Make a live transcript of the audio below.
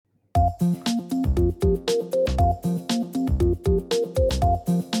Hello,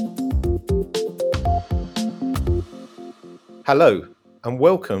 and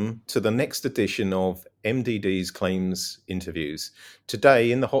welcome to the next edition of MDD's Claims Interviews.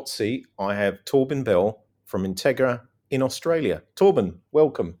 Today in the hot seat, I have Torben Bell from Integra in Australia. Torben,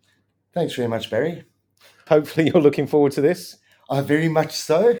 welcome. Thanks very much, Barry. Hopefully you're looking forward to this. Very much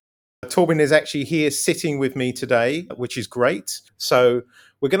so. Torben is actually here sitting with me today, which is great. So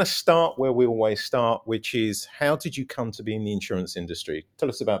we're going to start where we always start, which is how did you come to be in the insurance industry? Tell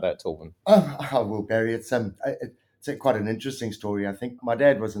us about that, Torben. Well, Barry, it's quite an interesting story. I think my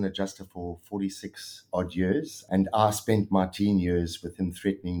dad was an adjuster for 46 odd years, and I spent my teen years with him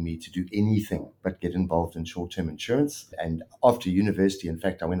threatening me to do anything but get involved in short-term insurance. And after university, in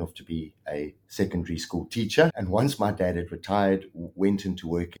fact, I went off to be a secondary school teacher. And once my dad had retired, went into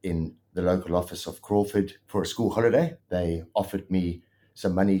work in the local office of Crawford for a school holiday. They offered me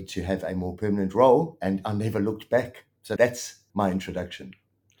some money to have a more permanent role, and I never looked back. So that's my introduction.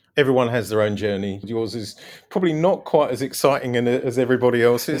 Everyone has their own journey. Yours is probably not quite as exciting as everybody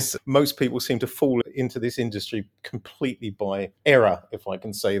else's. Most people seem to fall into this industry completely by error, if I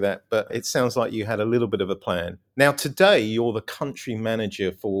can say that. But it sounds like you had a little bit of a plan. Now, today, you're the country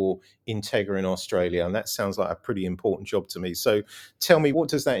manager for Integra in Australia, and that sounds like a pretty important job to me. So tell me, what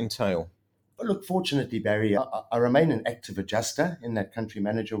does that entail? Look, fortunately, Barry, I remain an active adjuster in that country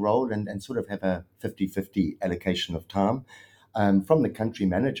manager role and sort of have a 50-50 allocation of time. From the country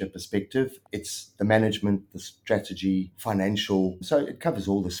manager perspective, it's the management, the strategy, financial. So it covers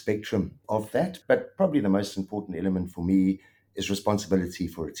all the spectrum of that. But probably the most important element for me is responsibility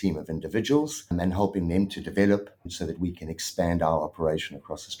for a team of individuals and helping them to develop so that we can expand our operation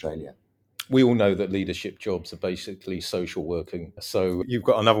across Australia. We all know that leadership jobs are basically social working. So you've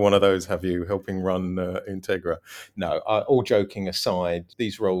got another one of those, have you, helping run Integra? No, all joking aside,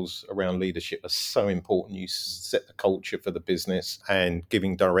 these roles around leadership are so important. You set the culture for the business, and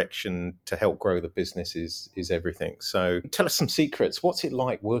giving direction to help grow the business is everything. So tell us some secrets. What's it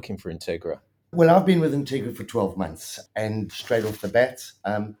like working for Integra? Well, I've been with Integra for 12 months, and straight off the bat,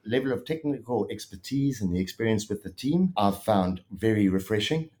 level of technical expertise and the experience with the team, I've found very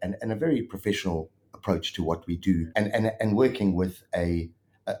refreshing and a very professional approach to what we do. And working with a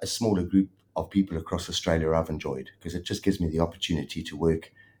smaller group of people across Australia, I've enjoyed, because it just gives me the opportunity to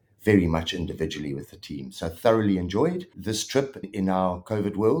work very much individually with the team. So thoroughly enjoyed. This trip in our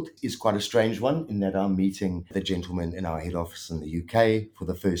COVID world is quite a strange one in that I'm meeting the gentleman in our head office in the UK for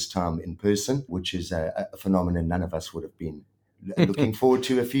the first time in person, which is a phenomenon none of us would have been looking forward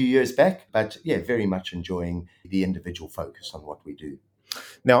to a few years back. But yeah, very much enjoying the individual focus on what we do.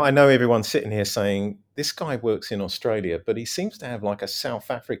 Now, I know everyone's sitting here saying, this guy works in Australia, but he seems to have like a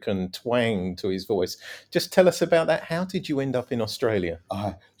South African twang to his voice. Just tell us about that. How did you end up in Australia?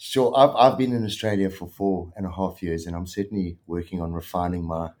 Sure. I've been in Australia for 4.5 years, and I'm certainly working on refining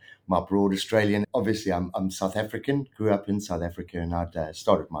my broad Australian. Obviously, I'm South African, grew up in South Africa, and I'd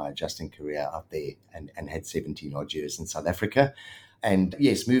started my adjusting career out there and had 17 odd years in South Africa. And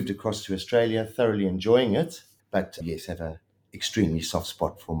yes, moved across to Australia, thoroughly enjoying it, but yes, have a extremely soft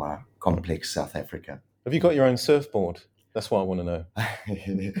spot for my complex South Africa. Have you got your own surfboard? That's what I want to know.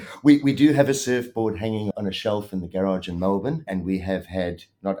 We do have a surfboard hanging on a shelf in the garage in Melbourne, and we have had,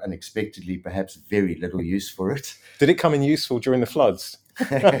 not unexpectedly, perhaps very little use for it. Did it come in useful during the floods?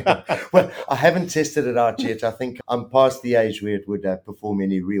 Well, I haven't tested it out yet. I think I'm past the age where it would perform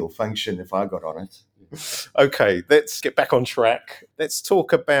any real function if I got on it. Okay, let's get back on track. Let's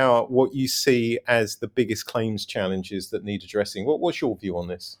talk about what you see as the biggest claims challenges that need addressing. What's your view on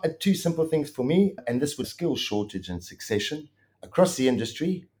this? Two simple things for me, and this was skill shortage and succession across the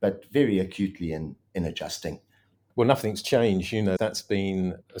industry, but very acutely in adjusting. Well, nothing's changed. That's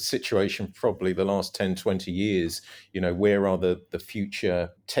been a situation probably the last 10, 20 years. Where are the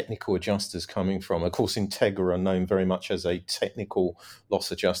future technical adjusters coming from? Of course, Integra are known very much as a technical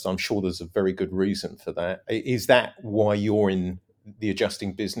loss adjuster. I'm sure there's a very good reason for that. Is that why you're in the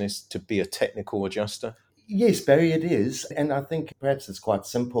adjusting business, to be a technical adjuster? Yes, Barry, it is. And I think perhaps it's quite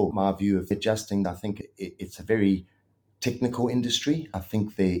simple. My view of adjusting, I think it's a very technical industry. I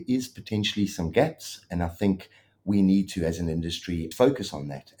think there is potentially some gaps, and I think we need to, as an industry, focus on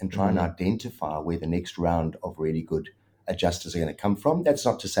that and try and identify where the next round of really good adjusters are going to come from. That's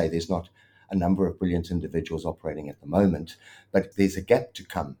not to say there's not a number of brilliant individuals operating at the moment, but there's a gap to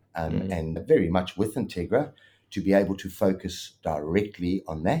come. And very much with Integra, to be able to focus directly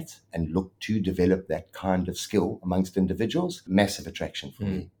on that and look to develop that kind of skill amongst individuals, massive attraction for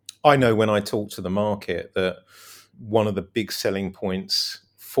me. I know when I talk to the market that one of the big selling points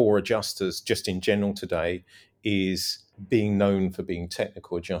for adjusters just in general today is being known for being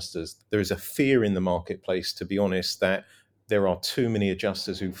technical adjusters. There is a fear in the marketplace, to be honest, that there are too many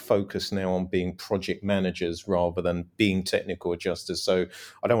adjusters who focus now on being project managers rather than being technical adjusters. So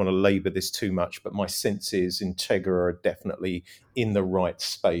I don't want to labor this too much, but my sense is Integra are definitely in the right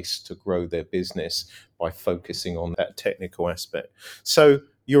space to grow their business by focusing on that technical aspect. So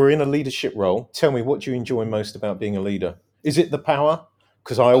you're in a leadership role. Tell me, what do you enjoy most about being a leader? Is it the power?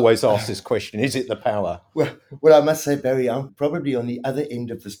 Because I always ask this question, is it the power? Well, I must say, Barry, I'm probably on the other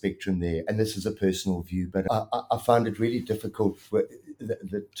end of the spectrum there, and this is a personal view, but I find it really difficult for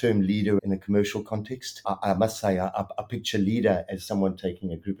the term leader in a commercial context. I must say, I picture leader as someone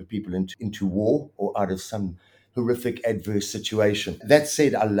taking a group of people into war or out of some horrific adverse situation. That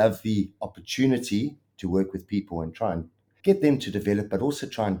said, I love the opportunity to work with people and try and get them to develop, but also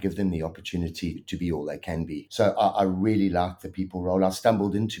try and give them the opportunity to be all they can be. So I really like the people role. I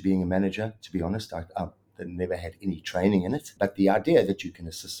stumbled into being a manager, to be honest. I never had any training in it. But the idea that you can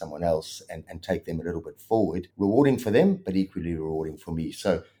assist someone else and take them a little bit forward, rewarding for them, but equally rewarding for me.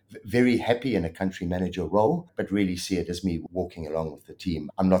 So very happy in a country manager role, but really see it as me walking along with the team.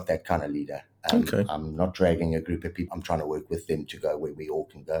 I'm not that kind of leader. Okay. I'm not dragging a group of people. I'm trying to work with them to go where we all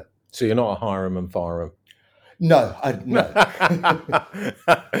can go. So you're not a hire 'em and fire 'em? No.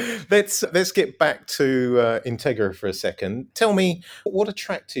 Let's get back to Integra for a second. Tell me, what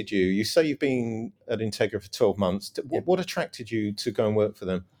attracted you? You say you've been at Integra for 12 months. What attracted you to go and work for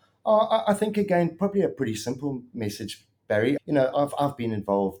them? I think, again, probably a pretty simple message, Barry. I've been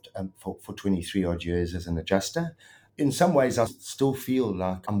involved for 23 odd years as an adjuster. In some ways, I still feel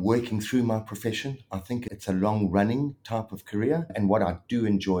like I'm working through my profession. I think it's a long-running type of career. And what I do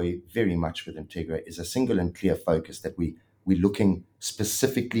enjoy very much with Integra is a single and clear focus that we're looking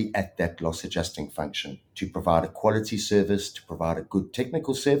specifically at that loss adjusting function to provide a quality service, to provide a good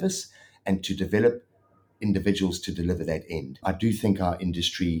technical service, and to develop individuals to deliver that end. I do think our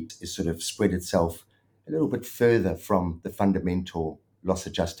industry has sort of spread itself a little bit further from the fundamental loss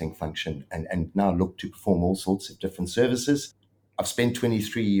adjusting function and now look to perform all sorts of different services. I've spent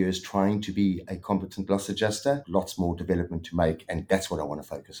 23 years trying to be a competent loss adjuster, lots more development to make, and that's what I want to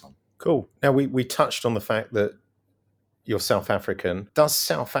focus on. Cool. Now, we touched on the fact that you're South African. Does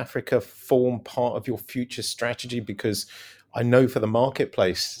South Africa form part of your future strategy? Because I know for the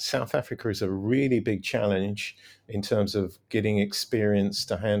marketplace, South Africa is a really big challenge in terms of getting experience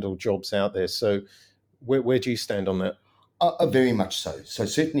to handle jobs out there. So where do you stand on that? Very much so. So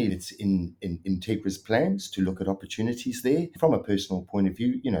certainly it's in Integra's plans to look at opportunities there. From a personal point of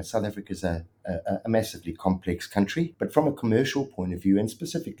view, South Africa is a massively complex country, but from a commercial point of view, and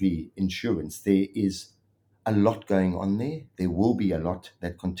specifically insurance, there is a lot going on there. There will be a lot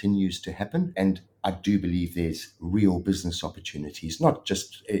that continues to happen. And I do believe there's real business opportunities, not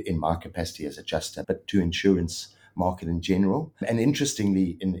just in my capacity as adjuster, but to insurance market in general. And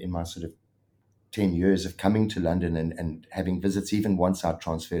interestingly, in my sort of 10 years of coming to London and having visits, even once I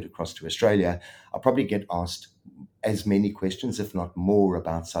transferred across to Australia, I probably get asked as many questions, if not more,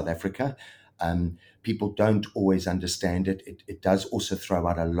 about South Africa. People don't always understand it. It does also throw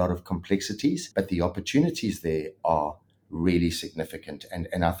out a lot of complexities, but the opportunities there are really significant.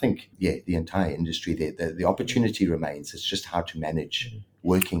 And I think, the entire industry there, the opportunity remains. It's just how to manage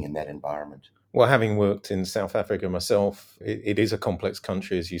working in that environment. Well, having worked in South Africa myself, it is a complex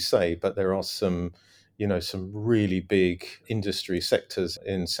country, as you say, but there are some really big industry sectors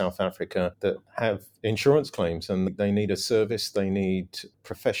in South Africa that have insurance claims and they need a service. They need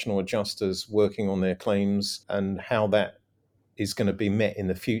professional adjusters working on their claims, and how that is going to be met in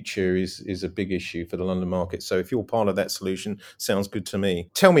the future is a big issue for the London market. So if you're part of that solution, sounds good to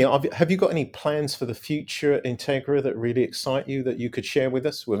me. Tell me, have you got any plans for the future at Integra that really excite you that you could share with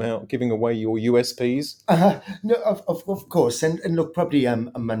us without giving away your USPs? No, of course. And look, probably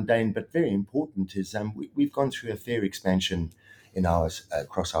mundane, but very important is we've gone through a fair expansion in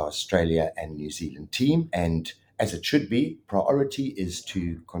across our Australia and New Zealand team. And as it should be, priority is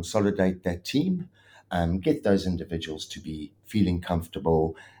to consolidate that team, get those individuals to be feeling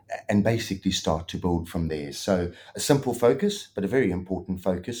comfortable, and basically start to build from there. So a simple focus, but a very important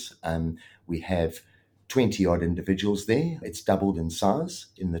focus. We have 20 odd individuals there. It's doubled in size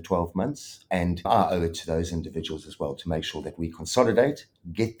in the 12 months. And I owe it to those individuals as well to make sure that we consolidate,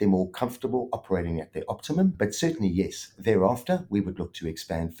 get them all comfortable operating at their optimum. But certainly, yes, thereafter, we would look to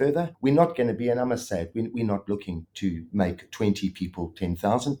expand further. We're not going to be, and I must say it, we're not looking to make 20 people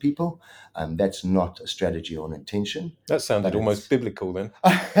 10,000 people. That's not a strategy or an intention. That sounded almost biblical then.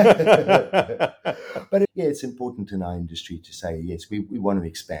 But it's important in our industry to say, yes, we want to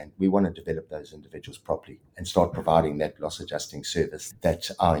expand. We want to develop those individuals properly and start providing that loss adjusting service that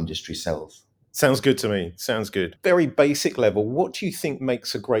our industry sells. Sounds good to me. Sounds good. Very basic level. What do you think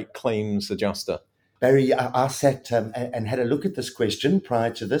makes a great claims adjuster? Barry, I sat and had a look at this question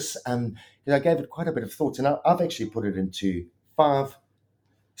prior to this. I gave it quite a bit of thought, and I've actually put it into 5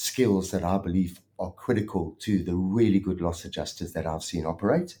 skills that I believe are critical to the really good loss adjusters that I've seen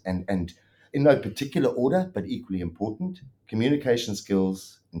operate, and in no particular order, but equally important: communication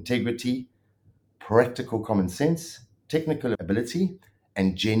skills, integrity, practical common sense, technical ability,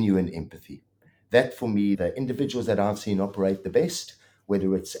 and genuine empathy. That, for me, the individuals that I've seen operate the best,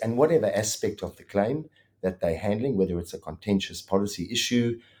 whether it's, and whatever aspect of the claim that they're handling, whether it's a contentious policy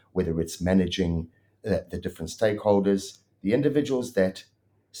issue, whether it's managing the different stakeholders, the individuals that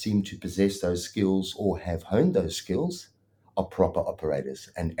seem to possess those skills or have honed those skills are proper operators.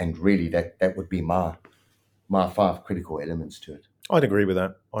 And really, that would be my 5 critical elements to it. I'd agree with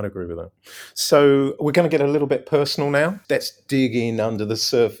that. So we're going to get a little bit personal now. Let's dig in under the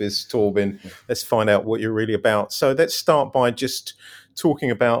surface, Torben. Let's find out what you're really about. So let's start by just talking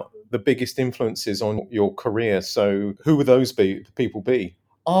about the biggest influences on your career. So who would those people be?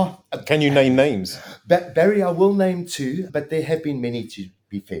 Can you name names? Barry, I will name 2, but there have been many, to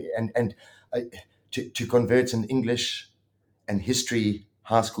be fair. And to convert an English and history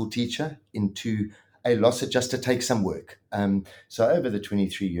high school teacher into a loss adjuster takes some work. So over the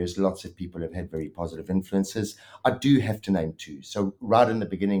 23 years, lots of people have had very positive influences. I do have to name 2. So right in the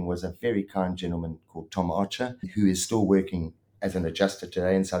beginning was a very kind gentleman called Tom Archer, who is still working as an adjuster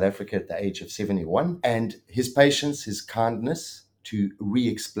today in South Africa at the age of 71. And his patience, his kindness to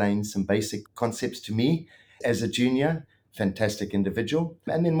re-explain some basic concepts to me as a junior, fantastic individual.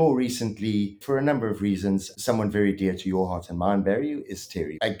 And then more recently, for a number of reasons, someone very dear to your heart and mine, Barry, is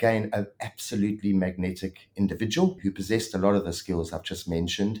Terry. Again, an absolutely magnetic individual who possessed a lot of the skills I've just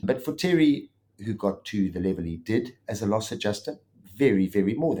mentioned. But for Terry, who got to the level he did as a loss adjuster, very,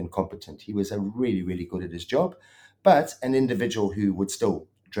 very more than competent. He was a really, really good at his job, but an individual who would still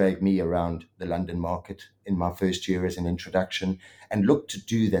drag me around the London market in my first year as an introduction and look to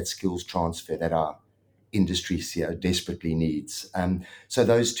do that skills transfer that our industry so desperately needs. So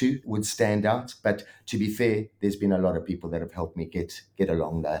those 2 would stand out. But to be fair, there's been a lot of people that have helped me get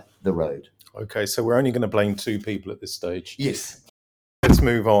along the road. Okay, so we're only going to blame 2 people at this stage. Yes. Let's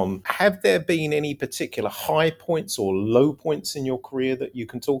move on. Have there been any particular high points or low points in your career that you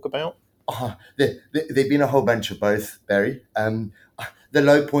can talk about? There've been a whole bunch of both, Barry. The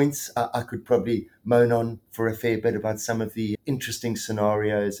low points, I could probably moan on for a fair bit about some of the interesting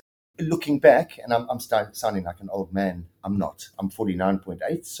scenarios. Looking back, and I'm sounding like an old man. I'm not. I'm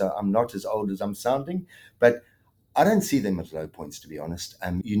 49.8, so I'm not as old as I'm sounding. But I don't see them as low points, to be honest.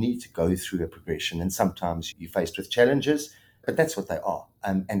 You need to go through a progression, and sometimes you're faced with challenges, but that's what they are.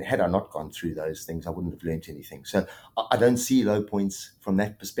 And had I not gone through those things, I wouldn't have learned anything. So I don't see low points from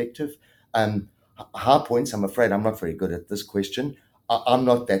that perspective. High points, I'm afraid I'm not very good at this question. I'm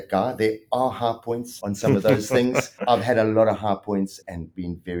not that guy. There are high points on some of those things. I've had a lot of high points and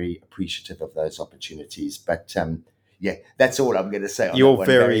been very appreciative of those opportunities. But yeah, that's all I'm going to say on You're that one,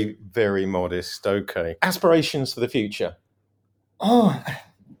 very, Barry. very modest. Okay. Aspirations for the future?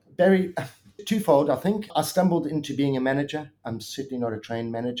 Barry, twofold, I think. I stumbled into being a manager. I'm certainly not a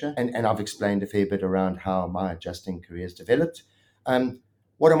trained manager. And I've explained a fair bit around how my adjusting career has developed.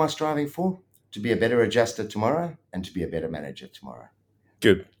 What am I striving for? To be a better adjuster tomorrow and to be a better manager tomorrow.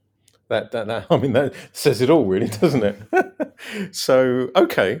 Good. That says it all, really, doesn't it? So,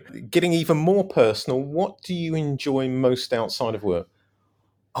 okay, getting even more personal, what do you enjoy most outside of work?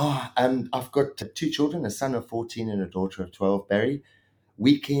 I've got 2 children, a son of 14 and a daughter of 12, Barry.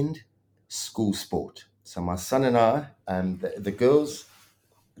 Weekend school sport. So my son and I, the girls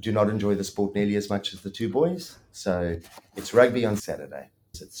do not enjoy the sport nearly as much as the 2 boys. So it's rugby on Saturday,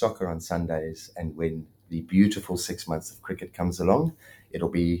 it's soccer on Sundays, and when the beautiful 6 months of cricket comes along, it'll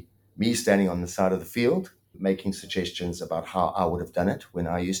be me standing on the side of the field, making suggestions about how I would have done it when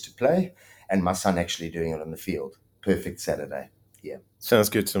I used to play, and my son actually doing it on the field. Perfect Saturday. Yeah. Sounds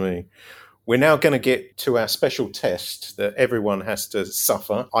good to me. We're now going to get to our special test that everyone has to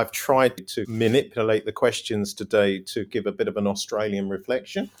suffer. I've tried to manipulate the questions today to give a bit of an Australian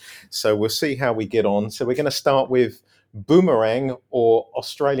reflection. So we'll see how we get on. So we're going to start with boomerang or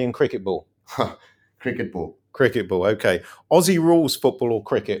Australian cricket ball? Cricket ball. Cricket ball, okay. Aussie rules football or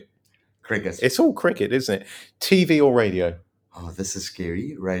cricket? Cricket. It's all cricket, isn't it? TV or radio? Oh, this is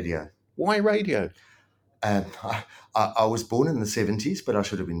scary. Radio. Why radio? I was born in the 70s, but I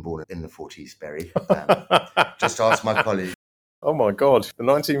should have been born in the 40s, Barry. Just ask my colleague. Oh my God, the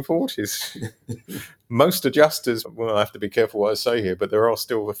 1940s. Most adjusters, well, I have to be careful what I say here, but there are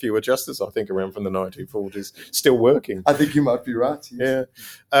still a few adjusters, I think, around from the 1940s still working. I think you might be right. Yes.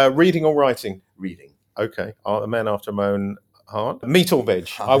 Yeah. Reading or writing? Reading. Okay. A man after my own heart. Meat or veg?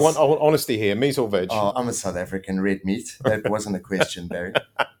 I want honesty here. Meat or veg? Oh, I'm a South African, red meat. That wasn't a question, Barry.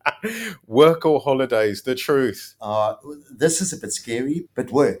 Work or holidays? The truth. This is a bit scary,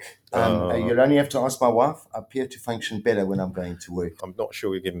 but work. You'll only have to ask my wife. I appear to function better when I'm going to work. I'm not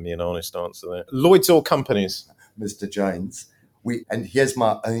sure you're giving me an honest answer there. Lloyd's or companies? Mr. Jones, and here's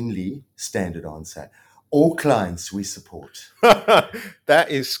my only standard answer. All clients we support. That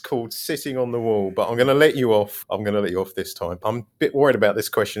is called sitting on the wall, but I'm going to let you off. I'm going to let you off this time. I'm a bit worried about this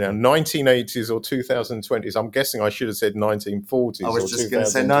question now. 1980s or 2020s? I'm guessing I should have said 1940s. I was just going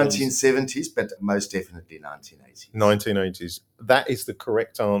to say 1970s, but most definitely 1980s. 1980s. That is the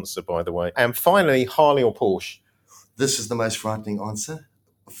correct answer, by the way. And finally, Harley or Porsche? This is the most frightening answer.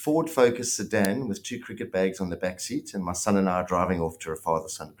 A Ford Focus sedan with 2 cricket bags on the back seat, and my son and I are driving off to a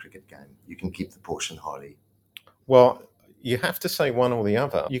father-son cricket game. You can keep the Porsche and Harley. Well, you have to say one or the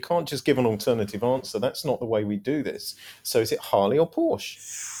other. You can't just give an alternative answer. That's not the way we do this. So is it Harley or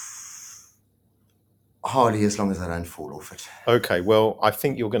Porsche? Harley, as long as I don't fall off it. Okay, well, I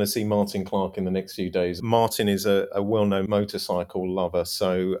think you're going to see Martin Clark in the next few days. Martin is a well-known motorcycle lover,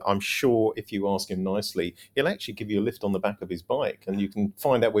 so I'm sure if you ask him nicely, he'll actually give you a lift on the back of his bike, and you can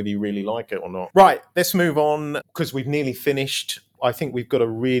find out whether you really like it or not. Right, let's move on, because we've nearly finished. I think we've got a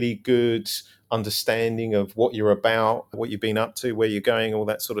really good understanding of what you're about, what you've been up to, where you're going, all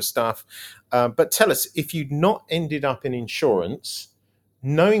that sort of stuff. But tell us, if you'd not ended up in insurance,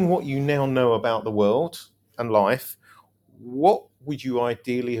 knowing what you now know about the world and life, what would you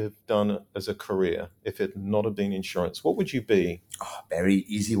ideally have done as a career if it not have been insurance? What would you be? Very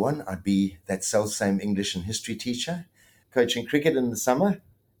easy one. I'd be that self-same English and history teacher, coaching cricket in the summer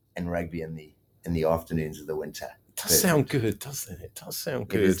and rugby in the afternoons of the winter. It does sound good, doesn't it? It does sound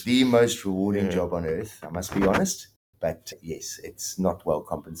good. It is the most rewarding job on earth, I must be honest. But yes, it's not well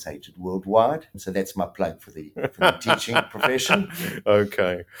compensated worldwide. So that's my plug for the teaching profession.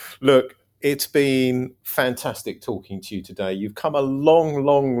 Okay. Look, it's been fantastic talking to you today. You've come a long,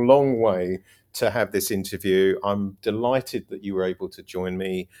 long, long way to have this interview. I'm delighted that you were able to join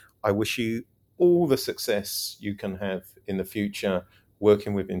me. I wish you all the success you can have in the future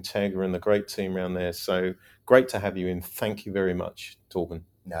working with Integra and the great team around there. So great to have you in. Thank you very much, Torben.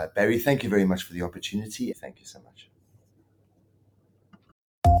 No, Barry, thank you very much for the opportunity. Thank you so much.